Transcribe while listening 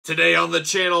Today on the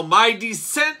channel, my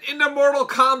descent into Mortal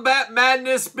Kombat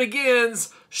madness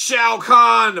begins. Shao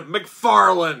Kahn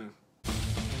Mcfarlane.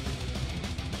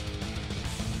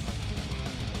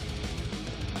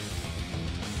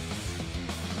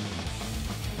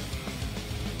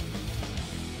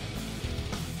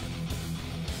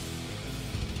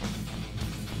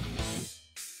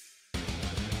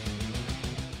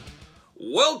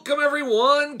 Welcome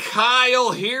everyone,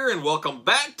 Kyle here, and welcome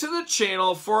back to the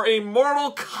channel for a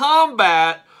Mortal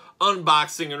Kombat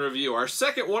unboxing and review. Our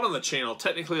second one on the channel.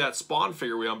 Technically that Spawn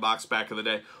figure we unboxed back in the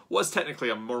day was technically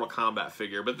a Mortal Kombat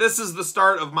figure, but this is the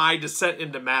start of my descent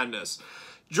into madness.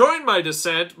 Join my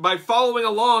descent by following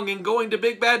along and going to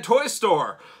Big Bad Toy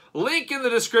Store. Link in the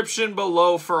description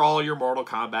below for all your Mortal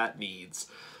Kombat needs.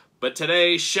 But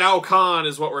today, Shao Kahn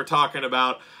is what we're talking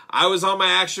about. I was on my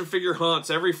action figure hunts.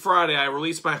 Every Friday, I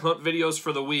release my hunt videos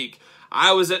for the week.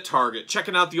 I was at Target,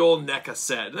 checking out the old NECA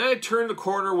set. And then I turned the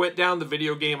corner, went down the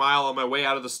video game aisle on my way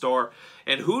out of the store.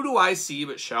 And who do I see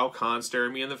but Shao Kahn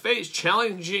staring me in the face,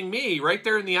 challenging me right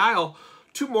there in the aisle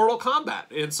to Mortal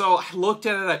Kombat. And so I looked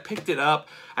at it, I picked it up.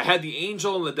 I had the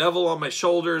angel and the devil on my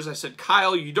shoulders. I said,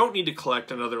 Kyle, you don't need to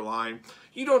collect another line.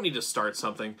 You don't need to start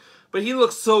something. But he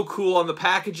looks so cool on the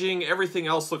packaging. Everything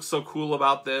else looks so cool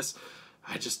about this.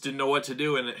 I just didn't know what to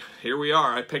do, and here we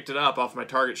are. I picked it up off my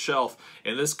Target shelf,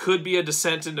 and this could be a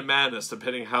descent into madness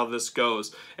depending how this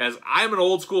goes, as I'm an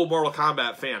old school Mortal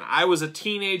Kombat fan. I was a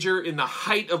teenager in the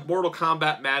height of Mortal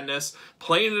Kombat madness,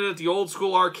 playing it at the old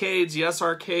school arcades, yes,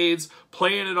 arcades,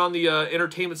 playing it on the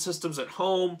entertainment systems at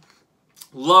home.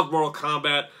 Loved Mortal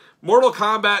Kombat. Mortal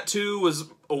Kombat 2 was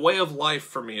a way of life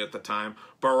for me at the time.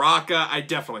 Baraka, I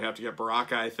definitely have to get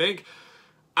Baraka, I think.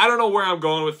 I don't know where I'm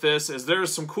going with this, as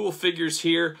there's some cool figures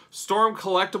here. Storm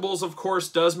Collectibles, of course,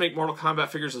 does make Mortal Kombat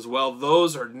figures as well.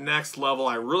 Those are next level.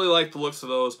 I really like the looks of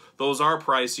those. Those are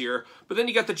pricier. But then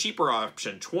you got the cheaper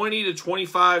option, $20 to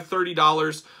 $25,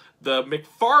 $30, the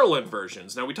Mcfarlane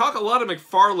versions. Now, we talk a lot of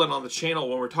Mcfarlane on the channel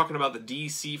when we're talking about the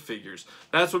DC figures.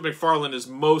 That's what Mcfarlane is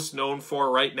most known for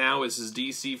right now, is his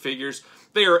DC figures.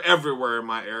 They are everywhere in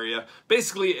my area.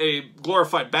 Basically a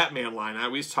glorified Batman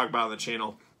line we used to talk about on the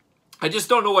channel. I just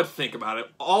don't know what to think about it.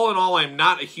 All in all, I'm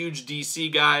not a huge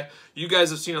DC guy. You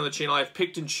guys have seen on the channel, I've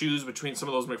picked and choose between some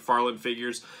of those Mcfarlane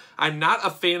figures. I'm not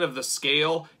a fan of the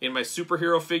scale in my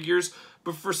superhero figures,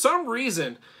 but for some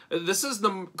reason, this is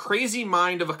the crazy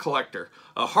mind of a collector,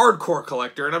 a hardcore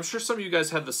collector, and I'm sure some of you guys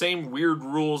have the same weird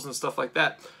rules and stuff like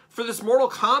that. For this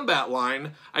Mortal Kombat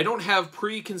line, I don't have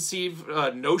preconceived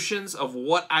notions of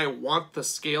what I want the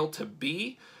scale to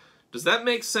be. Does that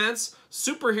make sense?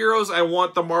 Superheroes, I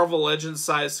want the Marvel Legends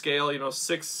size scale, you know,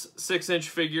 6-inch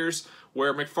figures,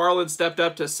 where Mcfarlane stepped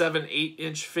up to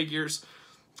 7-8-inch figures.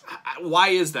 Why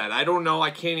is that? I don't know. I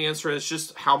can't answer it. It's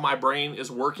just how my brain is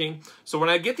working. So when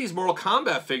I get these Mortal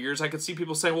Kombat figures, I can see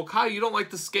people saying, well, Kyle, you don't like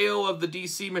the scale of the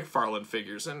DC Mcfarlane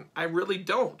figures, and I really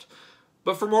don't.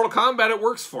 But for Mortal Kombat, it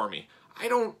works for me. I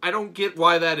don't get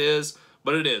why that is.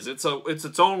 But it is. It's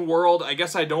its own world. I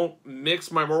guess I don't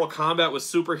mix my Mortal Kombat with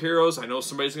superheroes. I know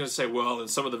somebody's going to say, well, in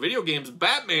some of the video games,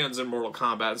 Batman's in Mortal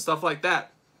Kombat and stuff like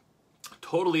that.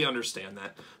 Totally understand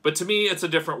that. But to me, it's a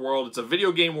different world. It's a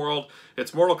video game world.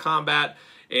 It's Mortal Kombat.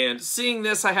 And seeing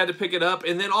this, I had to pick it up.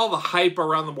 And then all the hype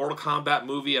around the Mortal Kombat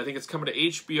movie. I think it's coming to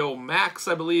HBO Max,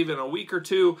 I believe, in a week or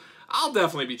two. I'll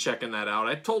definitely be checking that out.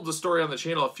 I told the story on the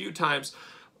channel a few times.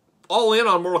 All in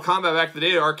on Mortal Kombat back in the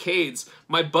day at arcades.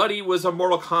 My buddy was a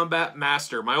Mortal Kombat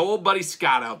master. My old buddy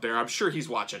Scott out there, I'm sure he's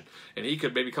watching, and he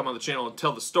could maybe come on the channel and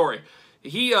tell the story.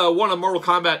 He won a Mortal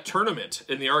Kombat tournament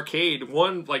in the arcade,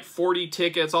 won like 40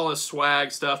 tickets, all his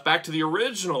swag stuff, back to the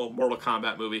original Mortal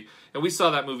Kombat movie. And we saw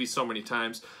that movie so many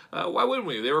times. Why wouldn't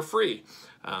we? They were free.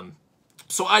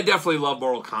 So I definitely love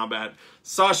Mortal Kombat.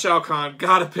 Saw Shao Kahn,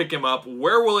 gotta pick him up.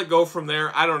 Where will it go from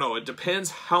there? I don't know. It depends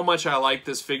how much I like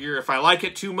this figure. If I like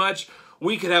it too much,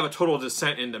 we could have a total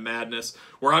descent into madness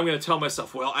where I'm going to tell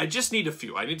myself, well, I just need a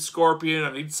few. I need Scorpion,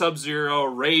 I need Sub-Zero,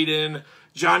 Raiden,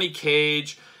 Johnny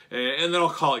Cage, and then I'll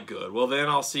call it good. Well, then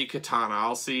I'll see Katana,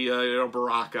 I'll see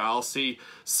Baraka, I'll see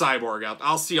Cyborg out.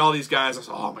 I'll see all these guys. I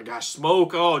say, oh my gosh,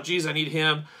 Smoke, oh geez, I need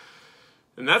him.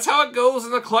 And that's how it goes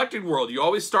in the collecting world. You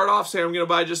always start off saying, I'm going to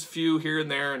buy just a few here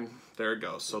and there, and there it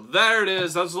goes. So there it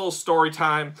is. That's a little story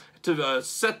time to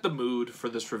set the mood for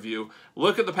this review.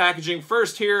 Look at the packaging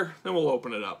first here, then we'll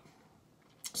open it up.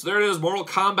 So there it is, Mortal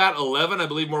Kombat 11. I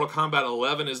believe Mortal Kombat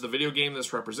 11 is the video game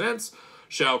this represents.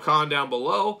 Shao Kahn down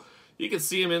below. You can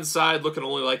see him inside looking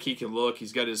only like he can look.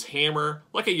 He's got his hammer,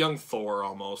 like a young Thor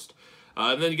almost.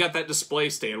 And then you got that display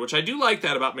stand, which I do like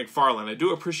that about Mcfarlane. I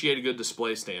do appreciate a good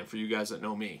display stand for you guys that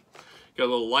know me. Got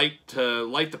a little light to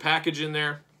light the package in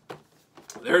there.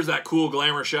 There's that cool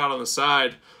glamour shot on the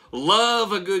side.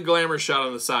 Love a good glamour shot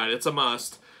on the side. It's a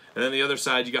must. And then the other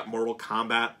side, you got Mortal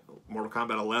Kombat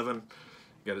 11. You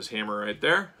got his hammer right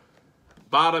there.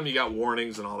 Bottom, you got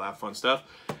warnings and all that fun stuff.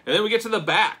 And then we get to the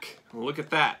back. Look at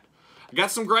that. I got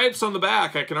some gripes on the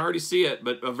back. I can already see it,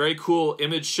 but a very cool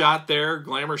image shot there,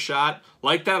 glamour shot.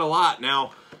 Like that a lot.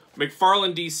 Now,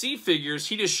 McFarlane DC figures,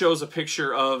 he just shows a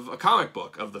picture of a comic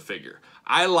book of the figure.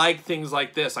 I like things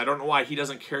like this. I don't know why he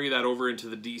doesn't carry that over into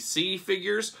the DC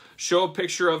figures. Show a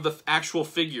picture of the actual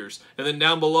figures. And then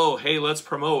down below, hey, let's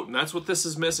promote. And that's what this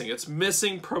is missing. It's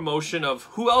missing promotion of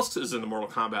who else is in the Mortal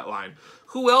Kombat line.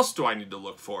 Who else do I need to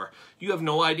look for? You have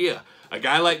no idea. A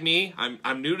guy like me,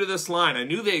 I'm new to this line. I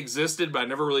knew they existed, but I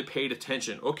never really paid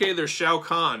attention. Okay, there's Shao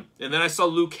Kahn. And then I saw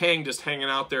Liu Kang just hanging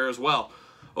out there as well.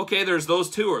 Okay, there's those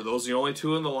two. Are those the only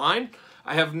two in the line?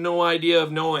 I have no idea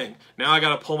of knowing. Now I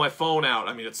got to pull my phone out.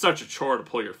 I mean, it's such a chore to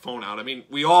pull your phone out. I mean,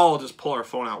 we all just pull our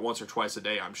phone out once or twice a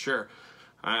day, I'm sure.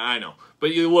 I know.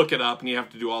 But you look it up and you have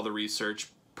to do all the research.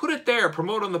 Put it there.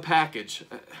 Promote on the package.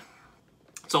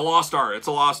 It's a lost art. It's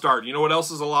a lost art. You know what else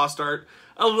is a lost art?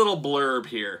 A little blurb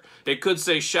here. It could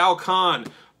say Shao Kahn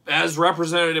as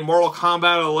represented in Mortal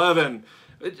Kombat 11.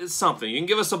 It's something. You can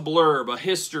give us a blurb, a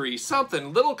history,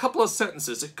 something. Little couple of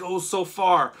sentences. It goes so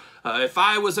far. If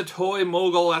I was a toy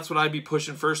mogul, that's what I'd be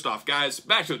pushing first off. Guys,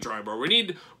 back to the drawing board.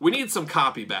 We need some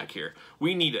copy back here.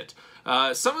 We need it.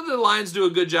 Some of the lines do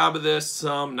a good job of this,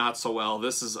 some not so well.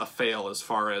 This is a fail as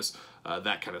far as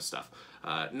that kind of stuff.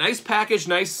 Nice package,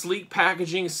 nice sleek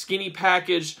packaging, skinny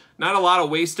package, not a lot of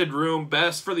wasted room,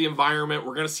 best for the environment.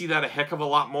 We're going to see that a heck of a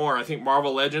lot more. I think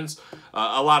Marvel Legends,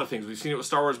 a lot of things. We've seen it with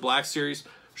Star Wars Black Series,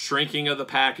 shrinking of the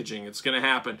packaging. It's going to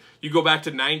happen. You go back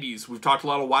to 90s, we've talked a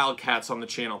lot of Wildcats on the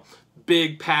channel.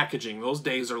 Big packaging, those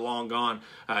days are long gone.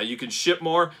 You can ship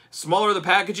more. Smaller the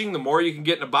packaging, the more you can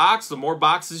get in a box, the more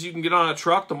boxes you can get on a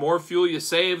truck, the more fuel you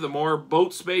save, the more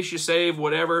boat space you save,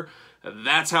 whatever.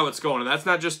 That's how it's going. And that's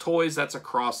not just toys, that's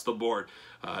across the board.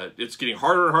 It's getting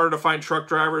harder and harder to find truck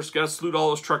drivers. Got to salute all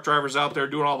those truck drivers out there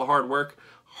doing all the hard work.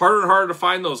 Harder and harder to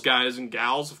find those guys and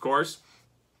gals, of course.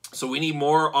 So we need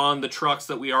more on the trucks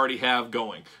that we already have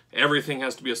going. Everything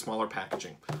has to be a smaller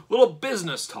packaging. Little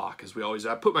business talk, as we always do.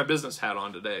 I put my business hat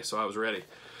on today, so I was ready.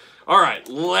 All right,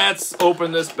 let's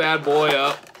open this bad boy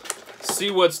up.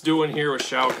 See what's doing here with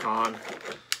Shao Kahn.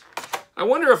 I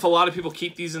wonder if a lot of people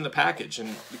keep these in the package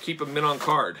and keep them in on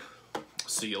card.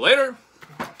 See you later.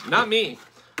 Not me.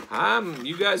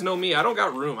 You guys know me. I don't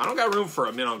got room. I don't got room for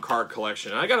a mint on card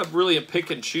collection. I got to really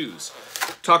pick and choose.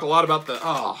 Talk a lot about the,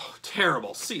 oh,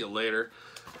 terrible. See you later.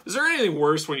 Is there anything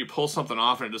worse when you pull something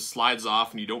off and it just slides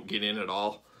off and you don't get in at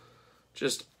all?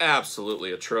 Just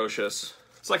absolutely atrocious.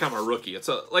 It's like I'm a rookie. It's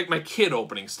like my kid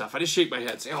opening stuff. I just shake my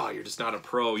head and say, oh, you're just not a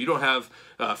pro. You don't have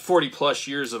 40 plus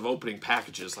years of opening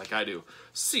packages like I do.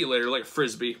 See you later, like a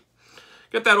Frisbee.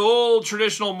 Got that old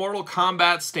traditional Mortal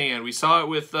Kombat stand. We saw it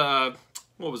with,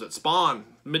 what was it, Spawn.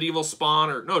 Medieval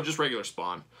Spawn, or no, just regular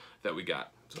Spawn that we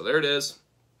got. So there it is.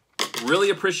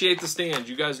 Really appreciate the stand.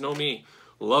 You guys know me.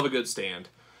 Love a good stand.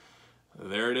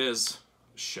 There it is.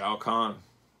 Shao Kahn.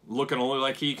 Looking only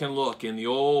like he can look in the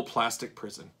old plastic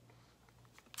prison.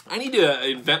 I need to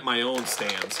invent my own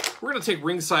stands. We're going to take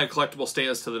ringside collectible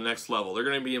stands to the next level. They're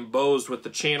going to be embossed with the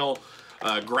channel,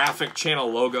 graphic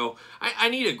channel logo. I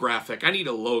need a graphic. I need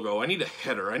a logo. I need a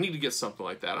header. I need to get something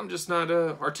like that. I'm just not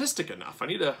artistic enough. I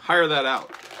need to hire that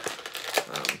out.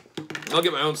 I'll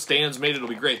get my own stands made. It'll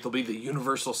be great. They'll be the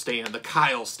universal stand, the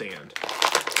Kyle stand.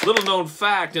 Little known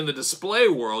fact, in the display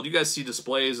world, you guys see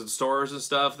displays in stores and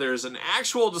stuff, there's an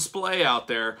actual display out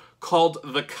there called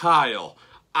the Kyle.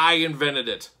 I invented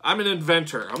it. I'm an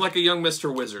inventor. I'm like a young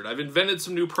Mr. Wizard. I've invented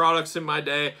some new products in my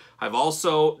day. I've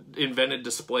also invented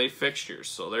display fixtures.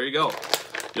 So there you go.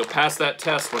 You'll pass that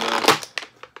test when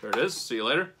there it is. See you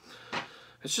later.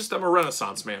 It's just I'm a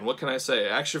Renaissance man. What can I say?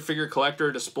 Action figure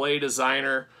collector, display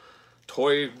designer,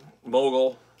 toy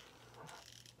mogul.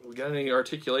 We got any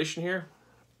articulation here?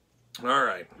 All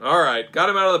right. All right. Got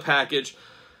him out of the package.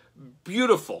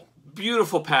 Beautiful.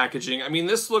 Beautiful packaging. I mean,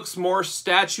 this looks more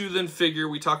statue than figure.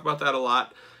 We talk about that a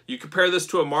lot. You compare this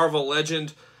to a Marvel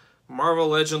Legend. Marvel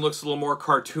Legend looks a little more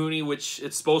cartoony, which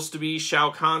it's supposed to be.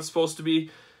 Shao Kahn's supposed to be.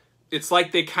 It's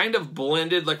like they kind of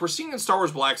blended, like we're seeing in Star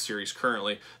Wars Black Series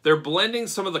currently. They're blending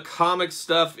some of the comic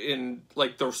stuff in,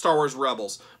 like the Star Wars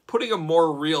Rebels, putting them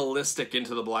more realistic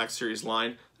into the Black Series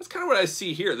line. That's kind of what I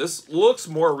see here. This looks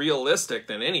more realistic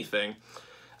than anything.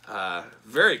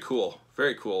 Very cool.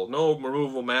 Very cool. No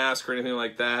removable mask or anything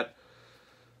like that.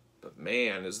 But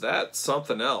man, is that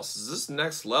something else? Is this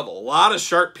next level? A lot of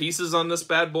sharp pieces on this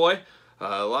bad boy.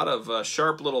 A lot of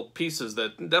sharp little pieces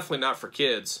that definitely not for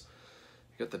kids.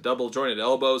 Got the double jointed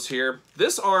elbows here.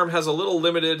 This arm has a little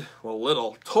limited,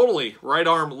 well, totally right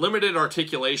arm, limited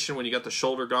articulation when you got the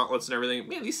shoulder gauntlets and everything.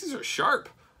 Man, these things are sharp.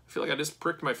 I feel like I just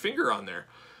pricked my finger on there.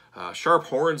 Sharp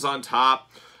horns on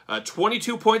top.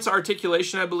 22 points of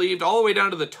articulation, I believe, all the way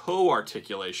down to the toe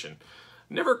articulation.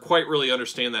 Never quite really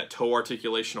understand that toe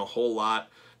articulation a whole lot.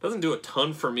 Doesn't do a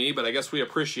ton for me, but I guess we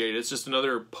appreciate it. It's just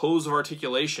another pose of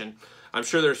articulation. I'm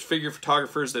sure there's figure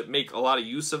photographers that make a lot of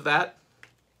use of that.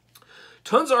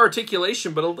 Tons of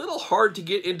articulation, but a little hard to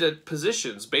get into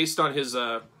positions based on his,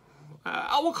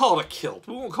 we'll call it a kilt.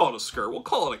 We won't call it a skirt. We'll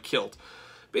call it a kilt.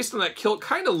 Based on that kilt,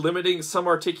 kind of limiting some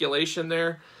articulation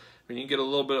there. I mean, you can get a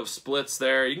little bit of splits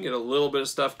there. You can get a little bit of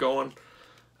stuff going.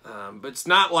 But it's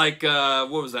not like,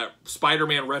 what was that,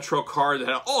 Spider-Man retro card that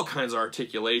had all kinds of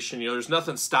articulation. You know, there's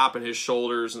nothing stopping his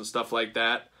shoulders and stuff like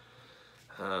that.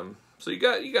 So you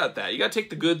got that. You got to take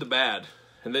the good, the bad,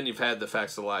 and then you've had the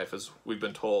facts of life, as we've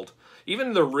been told.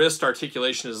 Even the wrist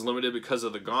articulation is limited because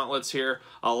of the gauntlets here.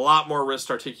 A lot more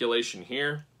wrist articulation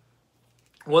here.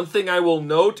 One thing I will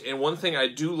note, and one thing I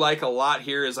do like a lot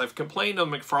here, is I've complained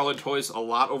on Mcfarlane toys a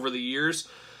lot over the years.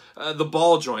 The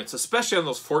ball joints, especially on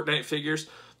those Fortnite figures.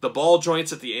 The ball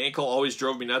joints at the ankle always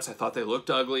drove me nuts. I thought they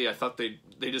looked ugly. I thought they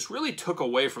just really took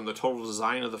away from the total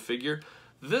design of the figure.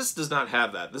 This does not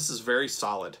have that. This is very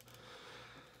solid.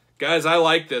 Guys, I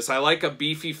like this. I like a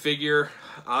beefy figure.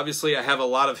 Obviously, I have a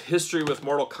lot of history with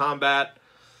Mortal Kombat,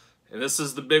 and this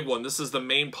is the big one. This is the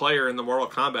main player in the Mortal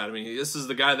Kombat. I mean, this is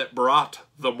the guy that brought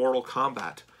the Mortal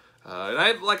Kombat.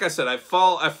 And like I said, I've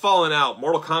fallen out.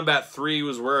 Mortal Kombat 3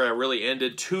 was where I really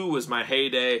ended. 2 was my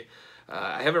heyday.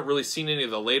 I haven't really seen any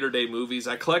of the later day movies.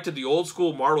 I collected the old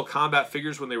school Mortal Kombat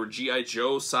figures when they were G.I.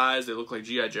 Joe size. They look like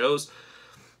G.I. Joes.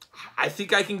 I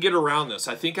think I can get around this.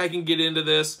 I think I can get into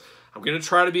this. I'm going to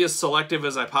try to be as selective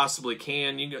as I possibly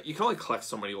can. You can only collect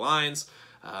so many lines.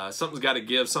 Something's got to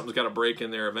give. Something's got to break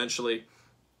in there eventually.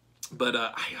 But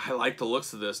I like the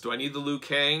looks of this. Do I need the Liu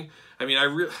Kang? I mean,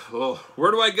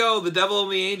 where do I go? The devil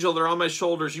and the angel, they're on my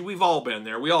shoulders. We've all been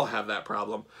there. We all have that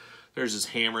problem. There's his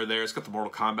hammer there. It's got the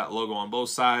Mortal Kombat logo on both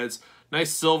sides.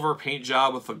 Nice silver paint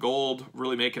job with the gold,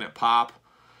 really making it pop.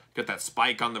 Got that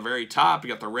spike on the very top.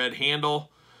 You got the red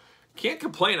handle. Can't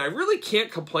complain. I really can't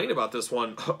complain about this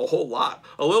one a whole lot.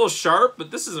 A little sharp,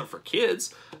 but this isn't for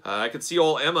kids. I could see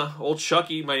old Emma, old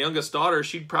Chucky, my youngest daughter,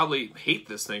 she'd probably hate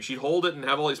this thing. She'd hold it and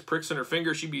have all these pricks in her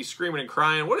fingers. She'd be screaming and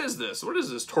crying, what is this? What is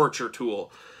this torture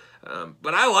tool?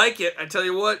 But I like it. I tell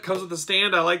you what, comes with a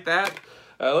stand. I like that.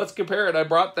 Let's compare it. I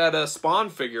brought that Spawn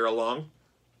figure along.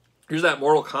 Here's that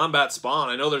Mortal Kombat Spawn.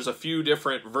 I know there's a few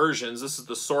different versions. This is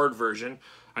the sword version.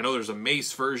 I know there's a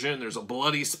mace version. There's a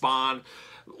bloody Spawn.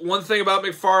 One thing about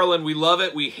Mcfarlane, we love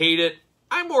it, we hate it.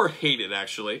 I more hate it,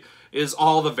 actually, is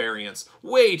all the variants.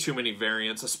 Way too many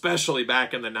variants, especially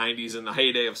back in the 90s in the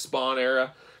heyday of Spawn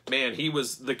era. Man, he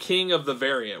was the king of the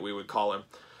variant, we would call him.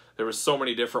 There was so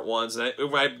many different ones. And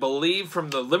I believe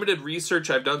from the limited research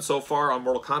I've done so far on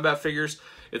Mortal Kombat figures,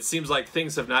 it seems like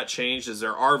things have not changed, as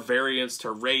there are variants to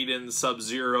Raiden,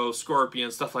 Sub-Zero,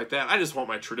 Scorpion, stuff like that. I just want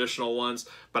my traditional ones.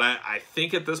 But I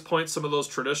think at this point some of those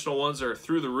traditional ones are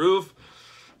through the roof.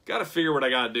 Got to figure what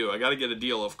I got to do. I got to get a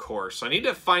deal, of course. I need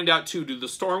to find out, too, do the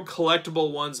Storm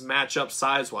collectible ones match up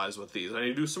size-wise with these? I need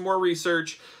to do some more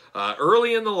research.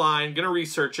 Early in the line, going to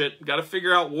research it. Got to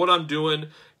figure out what I'm doing.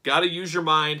 Got to use your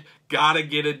mind. Got to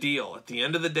get a deal. At the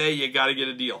end of the day, you got to get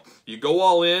a deal. You go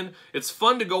all in. It's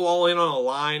fun to go all in on a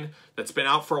line that's been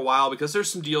out for a while because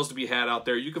there's some deals to be had out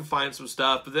there. You can find some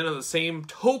stuff, but then on the same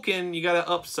token, you got to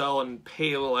upsell and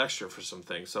pay a little extra for some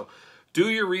things. So do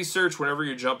your research whenever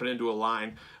you're jumping into a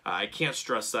line. I can't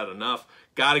stress that enough.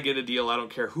 Got to get a deal. I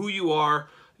don't care who you are.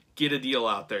 Get a deal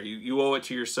out there. You owe it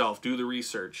to yourself. Do the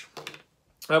research.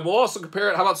 We'll also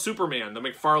compare it. How about Superman? The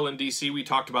Mcfarlane DC. We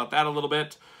talked about that a little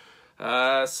bit.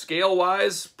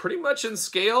 Scale-wise, pretty much in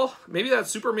scale. Maybe that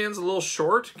Superman's a little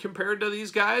short compared to these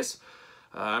guys.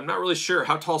 I'm not really sure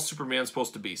how tall Superman's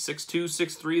supposed to be. 6'2",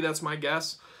 6'3", that's my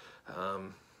guess. I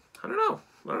don't know.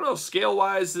 I don't know.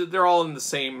 Scale-wise, they're all in the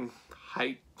same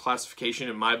height classification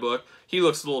in my book. He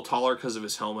looks a little taller because of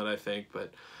his helmet, I think.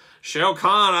 But Shao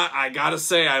Kahn, I gotta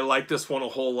say, I like this one a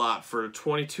whole lot. For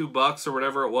 22 bucks or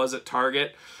whatever it was at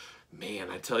Target, man,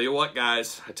 I tell you what,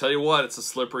 guys. I tell you what, it's a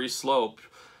slippery slope.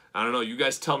 I don't know. You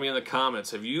guys tell me in the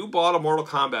comments. Have you bought a Mortal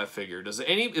Kombat figure? Is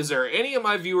there any of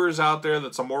my viewers out there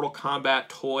that's a Mortal Kombat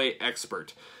toy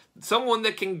expert? Someone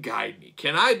that can guide me.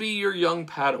 Can I be your young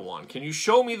Padawan? Can you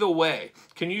show me the way?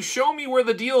 Can you show me where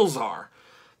the deals are?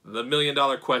 the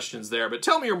million-dollar questions there. But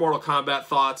tell me your Mortal Kombat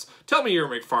thoughts. Tell me your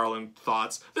McFarlane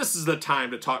thoughts. This is the time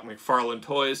to talk McFarlane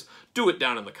toys. Do it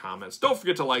down in the comments. Don't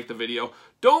forget to like the video.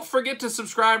 Don't forget to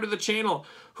subscribe to the channel.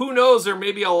 Who knows, there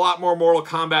may be a lot more Mortal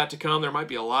Kombat to come. There might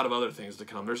be a lot of other things to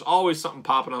come. There's always something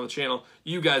popping on the channel.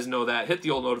 You guys know that. Hit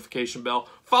the old notification bell.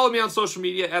 Follow me on social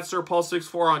media at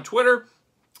SirPaul64 on Twitter.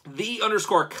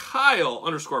 _Kyle_Peterson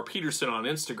on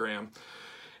Instagram.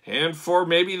 And for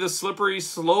maybe the slippery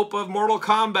slope of Mortal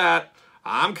Kombat,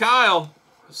 I'm Kyle.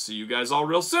 See you guys all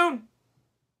real soon.